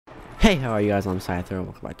Hey, how are you guys? I'm Scythro.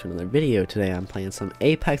 Welcome back to another video. Today I'm playing some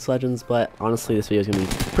Apex Legends, but honestly this video is going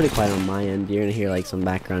to be pretty quiet on my end. You're going to hear like some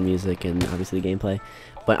background music and obviously the gameplay,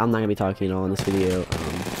 but I'm not going to be talking at all in this video.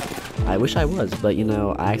 I wish I was, but you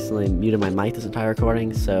know, I accidentally muted my mic this entire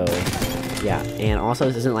recording, so yeah. And also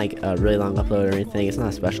this isn't like a really long upload or anything. It's not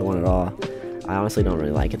a special one at all. I honestly don't really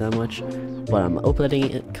like it that much, but I'm uploading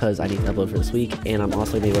it because I need to upload for this week, and I'm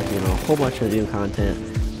also going to be working on a whole bunch of new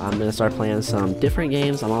content. I'm going to start playing some different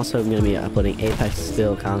games. I'm also going to be uploading Apex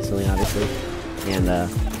still constantly, obviously. And,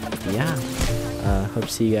 yeah. Hope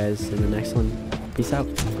to see you guys in the next one. Peace out.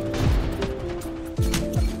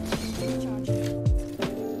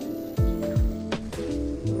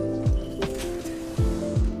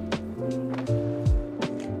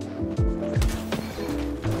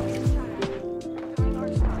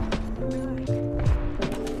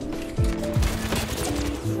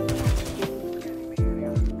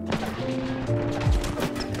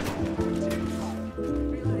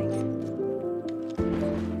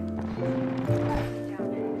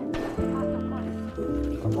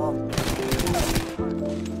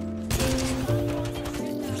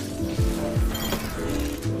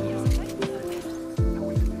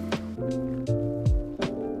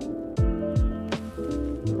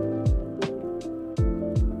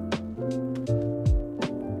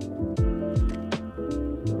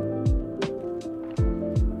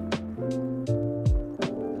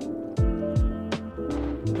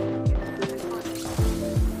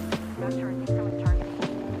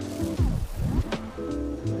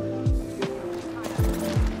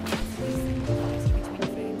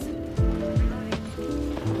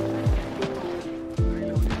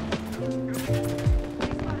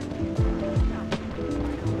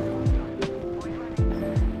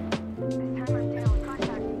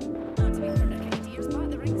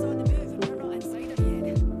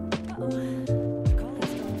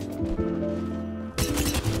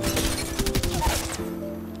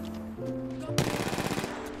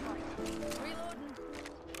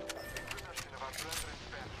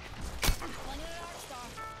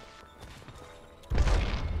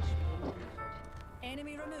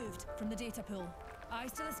 Enemy removed from the data pool.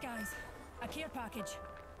 Eyes to the skies. A care package.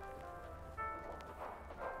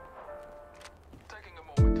 Taking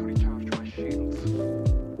a moment to recharge my shields.